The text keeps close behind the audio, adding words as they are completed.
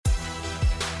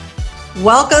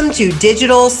Welcome to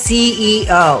Digital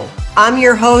CEO. I'm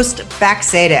your host, Beck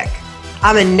Sadek.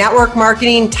 I'm a network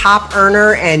marketing top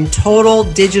earner and total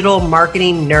digital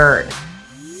marketing nerd.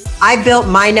 I built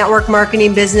my network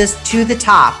marketing business to the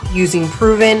top using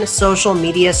proven social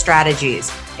media strategies,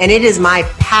 and it is my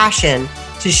passion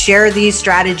to share these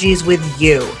strategies with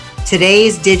you,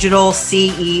 today's digital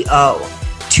CEO.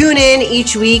 Tune in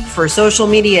each week for social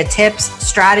media tips,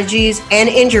 strategies, and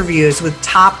interviews with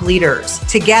top leaders.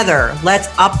 Together, let's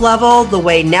up-level the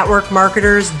way network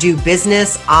marketers do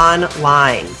business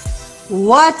online.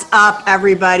 What's up,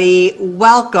 everybody?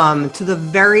 Welcome to the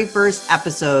very first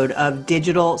episode of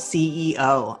Digital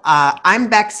CEO. I'm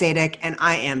Beck Sadek, and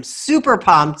I am super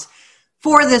pumped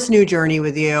for this new journey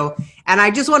with you. And I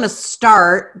just want to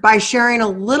start by sharing a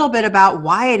little bit about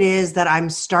why it is that I'm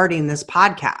starting this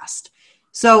podcast.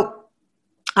 So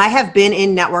I have been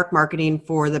in network marketing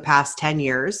for the past 10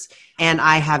 years, and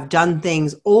I have done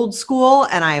things old school,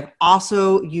 and I have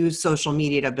also used social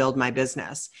media to build my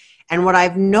business. And what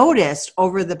I've noticed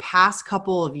over the past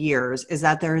couple of years is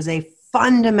that there is a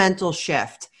fundamental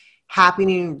shift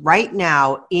happening right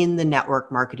now in the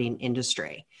network marketing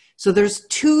industry. So there's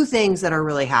two things that are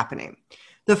really happening.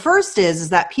 The first is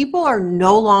that people are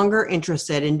no longer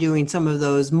interested in doing some of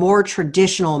those more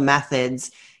traditional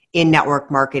methods in network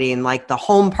marketing, like the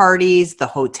home parties, the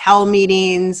hotel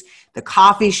meetings, the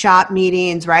coffee shop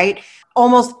meetings, right?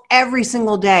 Almost every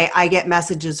single day, I get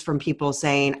messages from people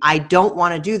saying, I don't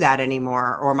want to do that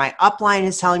anymore, or my upline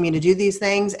is telling me to do these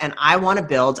things and I want to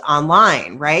build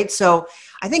online, right? So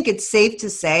I think it's safe to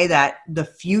say that the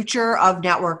future of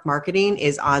network marketing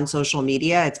is on social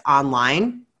media, it's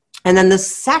online. And then the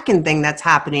second thing that's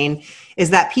happening is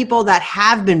that people that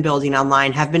have been building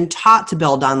online, have been taught to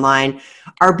build online,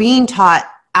 are being taught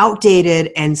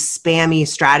outdated and spammy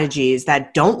strategies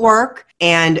that don't work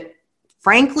and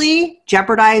frankly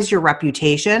jeopardize your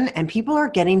reputation. And people are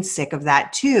getting sick of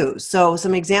that too. So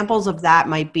some examples of that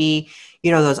might be,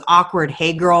 those awkward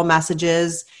 "Hey girl"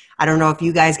 messages. I don't know if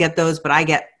you guys get those, but I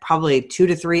get probably 2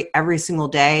 to 3 every single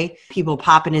day. People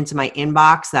popping into my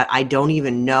inbox that I don't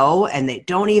even know, and they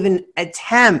don't even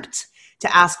attempt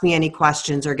to ask me any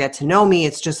questions or get to know me.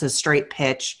 It's just a straight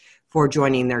pitch for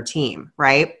joining their team,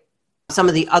 right? Some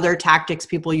of the other tactics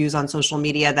people use on social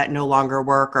media that no longer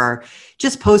work are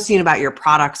just posting about your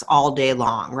products all day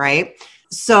long, right?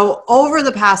 So over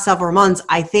the past several months,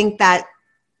 I think that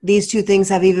these two things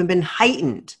have even been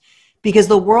heightened because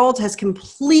the world has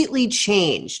completely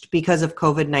changed because of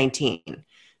COVID-19.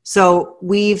 So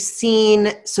we've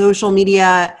seen social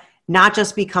media not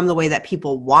just become the way that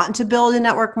people want to build in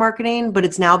network marketing, but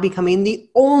it's now becoming the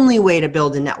only way to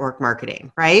build in network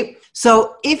marketing, right?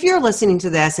 So if you're listening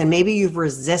to this and maybe you've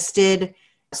resisted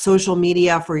social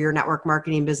media for your network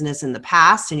marketing business in the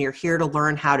past, and you're here to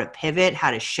learn how to pivot, how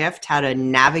to shift, how to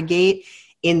navigate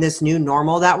in this new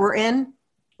normal that we're in,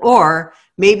 or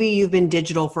maybe you've been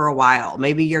digital for a while.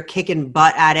 Maybe you're kicking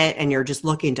butt at it and you're just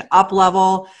looking to up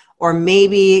level, or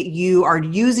maybe you are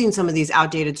using some of these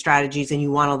outdated strategies and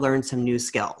you want to learn some new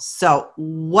skills. So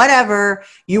whatever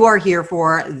you are here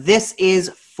for, this is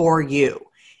for you.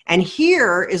 And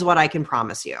here is what I can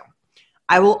promise you.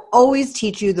 I will always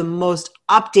teach you the most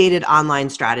updated online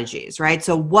strategies, right?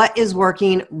 So what is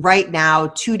working right now,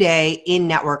 today in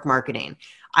network marketing?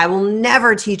 I will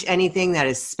never teach anything that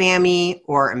is spammy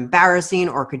or embarrassing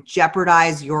or could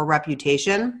jeopardize your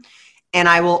reputation. And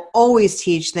I will always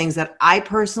teach things that I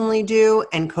personally do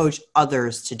and coach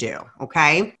others to do,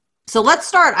 okay? So let's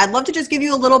start. I'd love to just give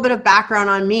you a little bit of background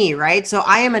on me, right? So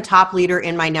I am a top leader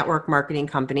in my network marketing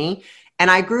company, and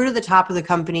I grew to the top of the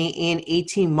company in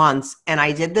 18 months. And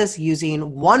I did this using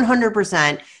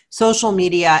 100% social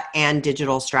media and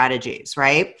digital strategies,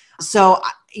 right? So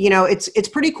it's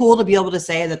pretty cool to be able to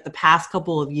say that the past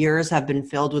couple of years have been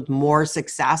filled with more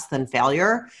success than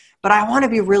failure. But I want to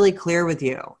be really clear with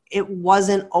you. It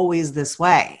wasn't always this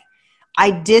way. I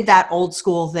did that old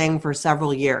school thing for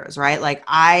several years, right? Like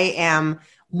I am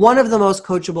one of the most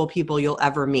coachable people you'll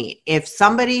ever meet. If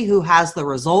somebody who has the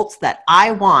results that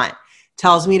I want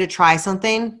tells me to try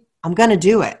something, I'm going to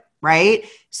do it, right?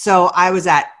 So I was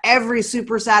at every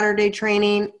Super Saturday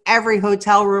training, every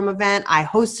hotel room event. I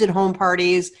hosted home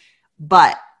parties,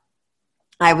 but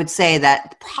I would say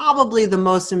that probably the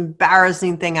most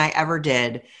embarrassing thing I ever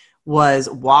did was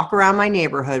walk around my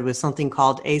neighborhood with something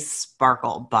called a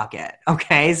sparkle bucket.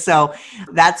 Okay. So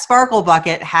that sparkle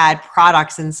bucket had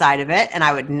products inside of it, and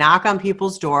I would knock on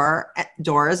people's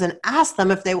doors and ask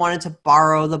them if they wanted to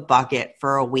borrow the bucket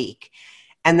for a week.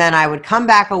 And then I would come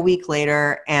back a week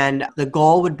later, and the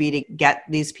goal would be to get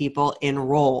these people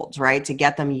enrolled, right? To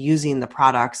get them using the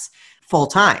products full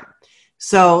time.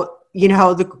 So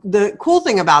the cool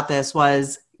thing about this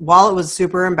was, while it was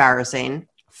super embarrassing,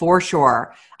 for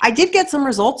sure, I did get some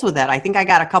results with it. I think I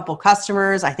got a couple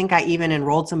customers. I think I even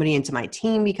enrolled somebody into my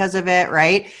team because of it,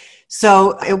 right?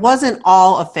 So it wasn't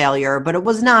all a failure, but it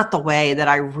was not the way that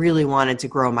I really wanted to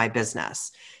grow my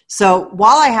business. So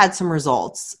while I had some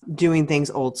results doing things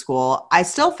old school, I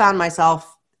still found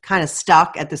myself kind of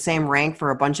stuck at the same rank for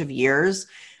a bunch of years.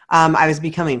 I was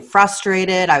becoming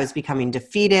frustrated. I was becoming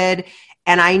defeated.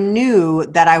 And I knew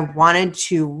that I wanted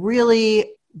to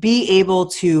really be able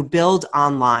to build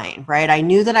online, right? I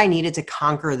knew that I needed to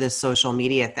conquer this social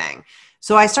media thing.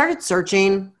 So I started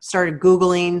searching, started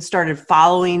Googling, started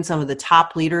following some of the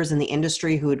top leaders in the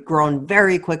industry who had grown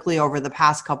very quickly over the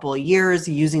past couple of years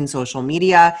using social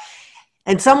media.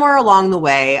 And somewhere along the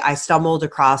way, I stumbled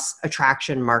across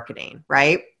attraction marketing,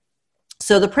 right?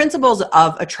 So the principles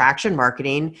of attraction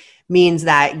marketing means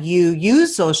that you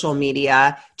use social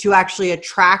media to actually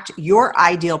attract your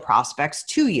ideal prospects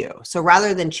to you. So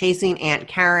rather than chasing Aunt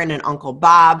Karen and Uncle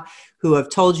Bob, who have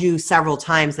told you several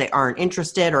times they aren't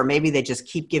interested, or maybe they just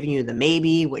keep giving you the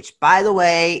maybe, which, by the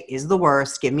way, is the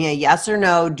worst. Give me a yes or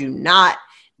no. Do not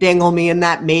dangle me in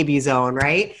that maybe zone,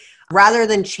 right? Rather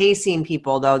than chasing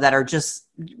people, though, that are just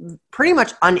pretty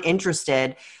much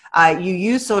uninterested, you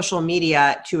use social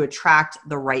media to attract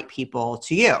the right people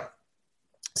to you.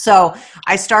 So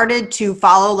I started to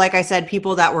follow, like I said,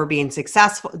 people that were being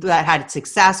successful, that had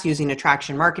success using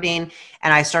attraction marketing.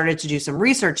 And I started to do some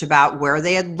research about where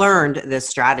they had learned this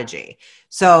strategy.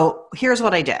 So here's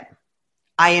what I did.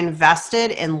 I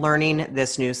invested in learning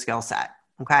this new skill set.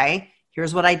 Okay.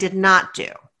 Here's what I did not do.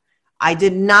 I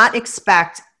did not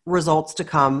expect results to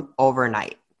come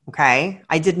overnight. Okay.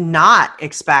 I did not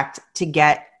expect to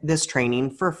get this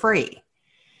training for free,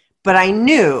 but I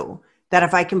knew that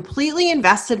if I completely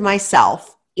invested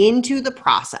myself into the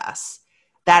process,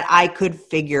 that I could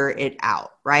figure it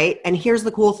out, right? And here's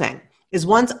the cool thing, is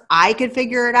once I could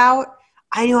figure it out,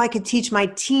 I knew I could teach my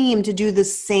team to do the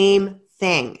same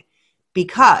thing.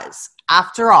 Because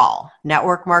after all,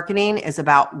 network marketing is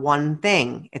about one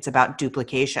thing. It's about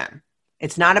duplication.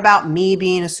 It's not about me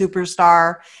being a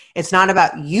superstar. It's not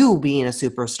about you being a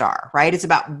superstar, right? It's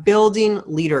about building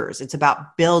leaders. It's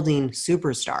about building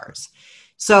superstars.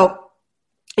 So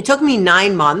it took me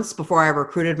 9 months before I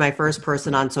recruited my first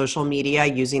person on social media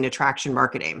using attraction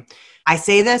marketing. I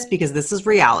say this because this is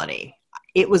reality.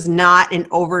 It was not an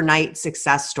overnight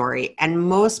success story. And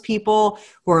most people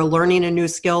who are learning a new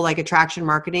skill like attraction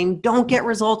marketing don't get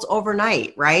results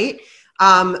overnight, right?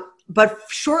 But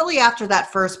shortly after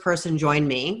that first person joined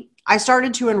me, I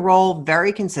started to enroll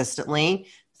very consistently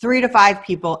 3 to 5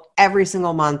 people every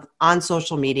single month on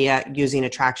social media using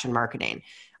attraction marketing.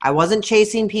 I wasn't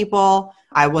chasing people.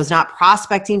 I was not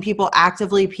prospecting people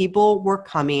actively. People were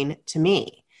coming to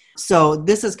me. So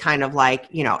this is kind of like,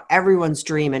 everyone's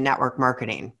dream in network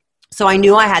marketing. So I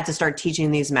knew I had to start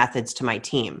teaching these methods to my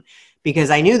team, because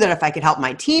I knew that if I could help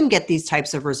my team get these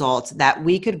types of results, that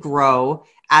we could grow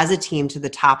as a team to the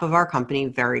top of our company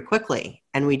very quickly.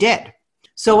 And we did.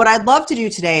 So what I'd love to do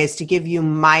today is to give you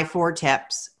my 4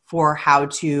 tips for how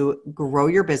to grow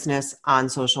your business on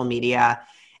social media.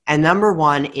 And number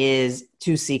 1 is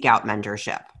to seek out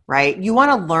mentorship, right? You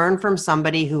want to learn from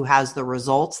somebody who has the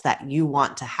results that you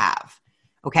want to have.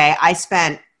 Okay. I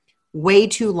spent way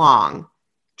too long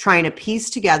trying to piece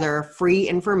together free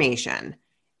information,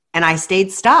 and I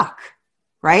stayed stuck,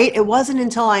 right? It wasn't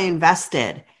until I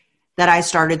invested that I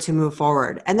started to move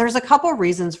forward. And there's a couple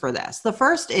reasons for this. The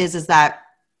first is that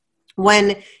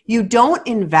when you don't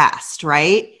invest,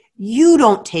 right, you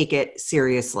don't take it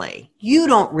seriously. You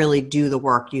don't really do the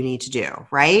work you need to do,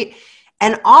 right?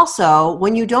 And also,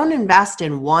 when you don't invest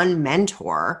in one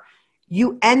mentor,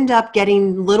 you end up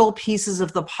getting little pieces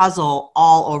of the puzzle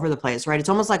all over the place, right? It's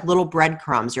almost like little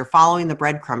breadcrumbs. You're following the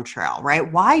breadcrumb trail,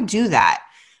 right? Why do that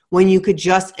when you could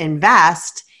just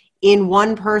invest in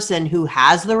one person who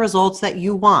has the results that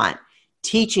you want,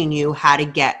 teaching you how to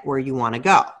get where you want to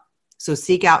go? So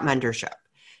seek out mentorship.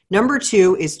 Number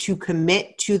 2 is to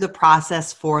commit to the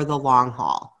process for the long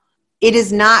haul. It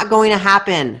is not going to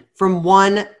happen from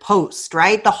one post,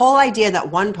 right? The whole idea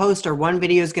that one post or one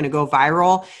video is going to go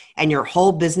viral and your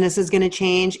whole business is going to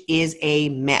change is a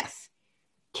myth.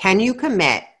 Can you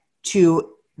commit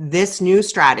to this new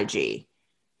strategy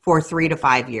for 3 to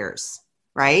 5 years,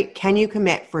 right? Can you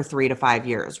commit for 3 to 5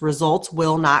 years? Results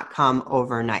will not come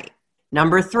overnight.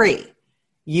 Number 3,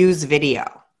 use video.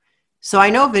 So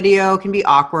I know video can be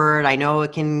awkward. I know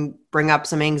it can bring up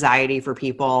some anxiety for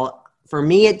people. For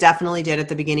me, it definitely did at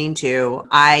the beginning too.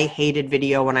 I hated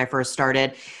video when I first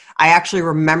started. I actually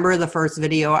remember the first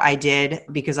video I did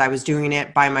because I was doing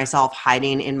it by myself,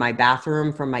 hiding in my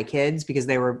bathroom from my kids because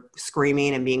they were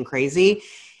screaming and being crazy.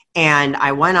 And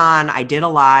I went on, I did a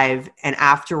live, and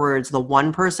afterwards, the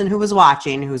one person who was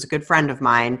watching, who's a good friend of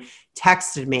mine,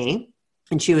 texted me,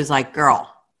 and she was like, girl,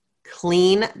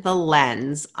 clean the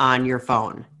lens on your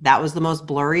phone. That was the most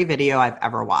blurry video I've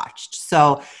ever watched.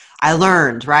 So I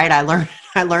learned, right? I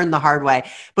learned the hard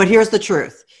way. But here's the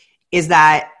truth, is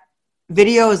that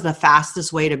video is the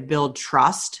fastest way to build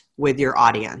trust with your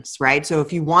audience, right? So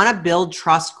if you want to build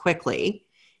trust quickly,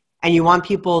 and you want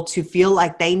people to feel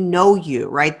like they know you,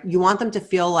 right? You want them to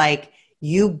feel like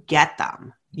you get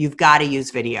them. You've got to use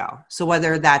video. So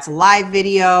whether that's live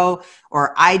video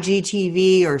or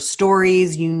IGTV or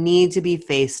stories, you need to be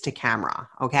face to camera,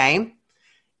 okay?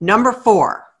 Number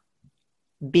 4,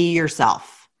 be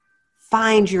yourself.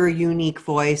 Find your unique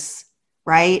voice,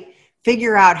 right?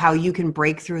 Figure out how you can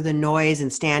break through the noise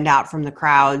and stand out from the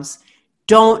crowds.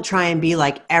 Don't try and be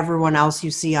like everyone else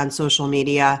you see on social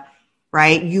media,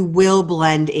 right? You will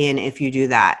blend in if you do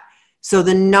that. So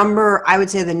I would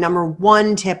say the number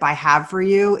 1 tip I have for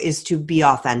you is to be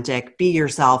authentic, be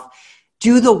yourself,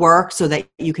 do the work so that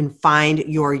you can find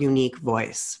your unique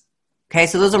voice. Okay,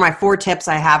 so those are my 4 tips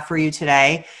I have for you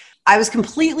today. I was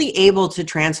completely able to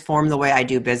transform the way I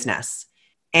do business,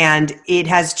 and it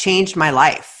has changed my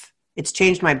life. It's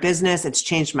changed my business, it's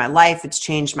changed my life, it's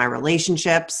changed my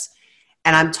relationships,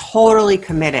 and I'm totally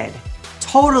committed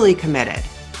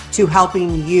to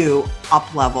helping you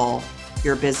up-level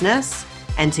your business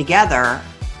and together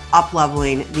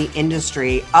up-leveling the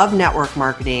industry of network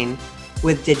marketing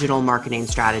with digital marketing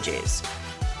strategies.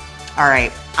 All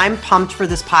right, I'm pumped for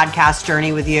this podcast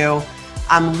journey with you.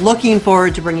 I'm looking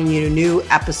forward to bringing you new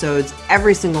episodes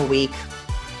every single week.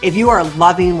 If you are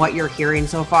loving what you're hearing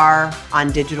so far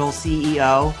on Digital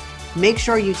CEO, make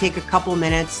sure you take a couple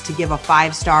minutes to give a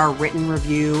 5-star written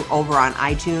review over on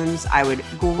iTunes. I would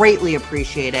greatly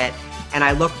appreciate it, and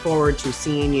I look forward to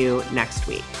seeing you next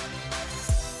week.